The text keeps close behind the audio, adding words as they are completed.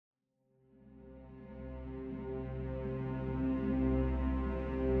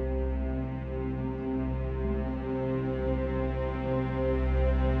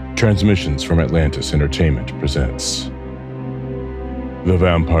Transmissions from Atlantis Entertainment presents The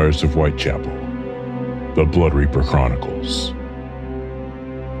Vampires of Whitechapel, The Blood Reaper Chronicles.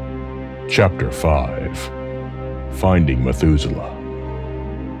 Chapter 5, Finding Methuselah.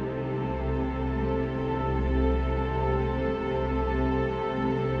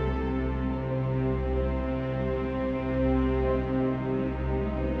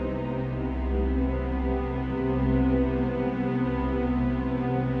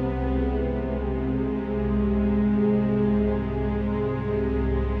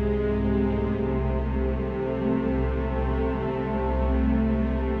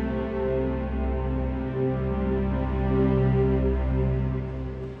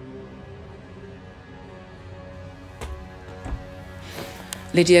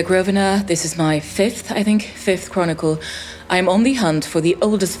 Lydia Grosvenor, this is my fifth chronicle. I am on the hunt for the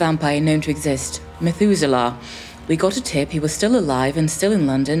oldest vampire known to exist, Methuselah. We got a tip he was still alive and still in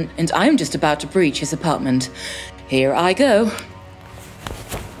London, and I'm just about to breach his apartment. Here I go.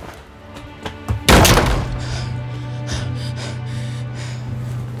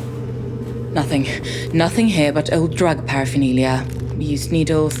 Nothing here but old drug paraphernalia. Used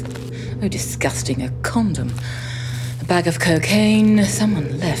needles. Oh, disgusting, a condom. A bag of cocaine.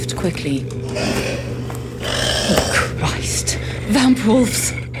 Someone left quickly. Oh, Christ. Vamp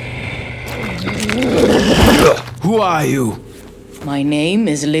wolves. Who are you? My name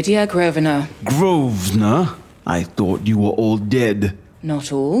is Lydia Grosvenor. Grosvenor? I thought you were all dead.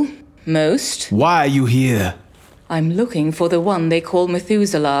 Not all. Most. Why are you here? I'm looking for the one they call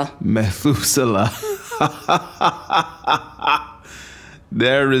Methuselah. Methuselah?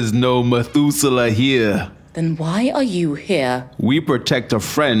 There is no Methuselah here. Then why are you here? We protect a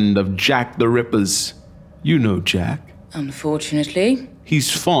friend of Jack the Ripper's. You know Jack. Unfortunately.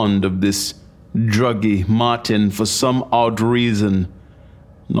 He's fond of this druggy Martin for some odd reason.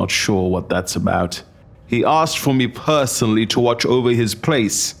 Not sure what that's about. He asked for me personally to watch over his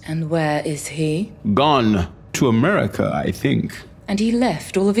place. And where is he? Gone to America, I think. And he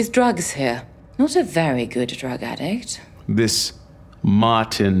left all of his drugs here. Not a very good drug addict. This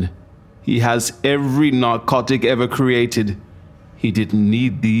Martin, he has every narcotic ever created. He didn't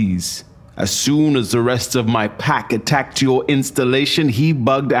need these. As soon as the rest of my pack attacked your installation, he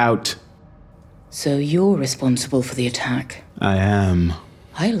bugged out. So you're responsible for the attack? I am.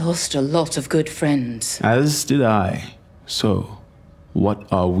 I lost a lot of good friends. As did I. So, what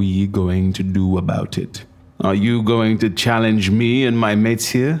are we going to do about it? Are you going to challenge me and my mates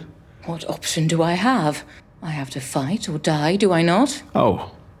here? What option do I have? I have to fight or die, do I not?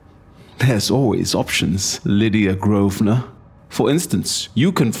 Oh, there's always options, Lydia Grosvenor. For instance,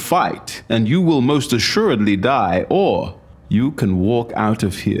 you can fight and you will most assuredly die, or you can walk out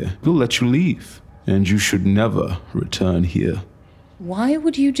of here. We'll let you leave, and you should never return here. Why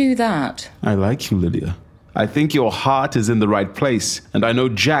would you do that? I like you, Lydia. I think your heart is in the right place, and I know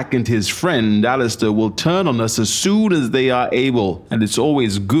Jack and his friend Alistair will turn on us as soon as they are able, and it's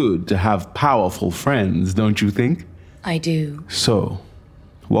always good to have powerful friends, don't you think? I do. So,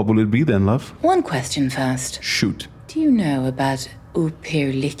 what will it be then, love? One question first. Shoot. Do you know about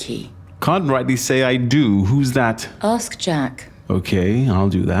Upirliki? Can't rightly say I do. Who's that? Ask Jack. Okay, I'll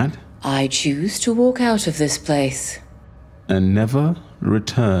do that. I choose to walk out of this place. And never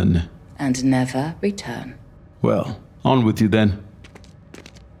return. And never return. Well, on with you then.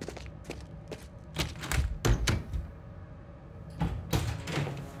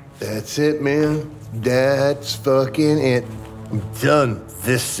 That's it, man. That's fucking it. I'm done with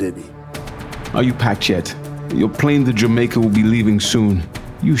this city. Are you packed yet? Your plane to Jamaica will be leaving soon.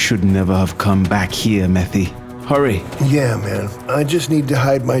 You should never have come back here, Methy. Hurry. Yeah, man. I just need to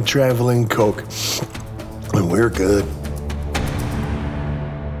hide my traveling coke. And we're good.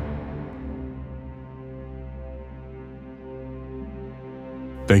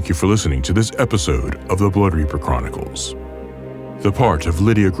 Thank you for listening to this episode of The Blood Reaper Chronicles. The part of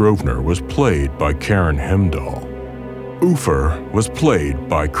Lydia Grosvenor was played by Karen Hemdahl. Ufer was played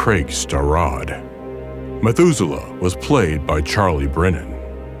by Craig Starrod. Methuselah was played by Charlie Brennan.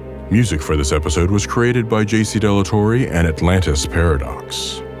 Music for this episode was created by JC Delatorre and Atlantis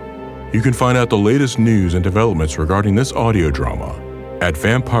Paradox. You can find out the latest news and developments regarding this audio drama at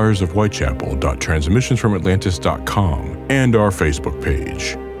vampiresofwhitechapel.transmissionsfromatlantis.com and our Facebook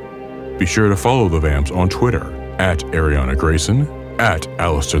page. Be sure to follow the Vamps on Twitter at Ariana Grayson, at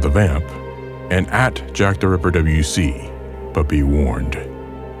Alistair the Vamp, and at Jack the Ripper WC. But be warned,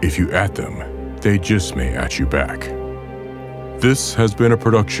 if you at them, they just may at you back. This has been a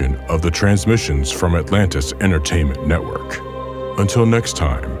production of the Transmissions from Atlantis Entertainment Network. Until next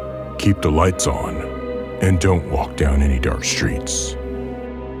time, keep the lights on and don't walk down any dark streets.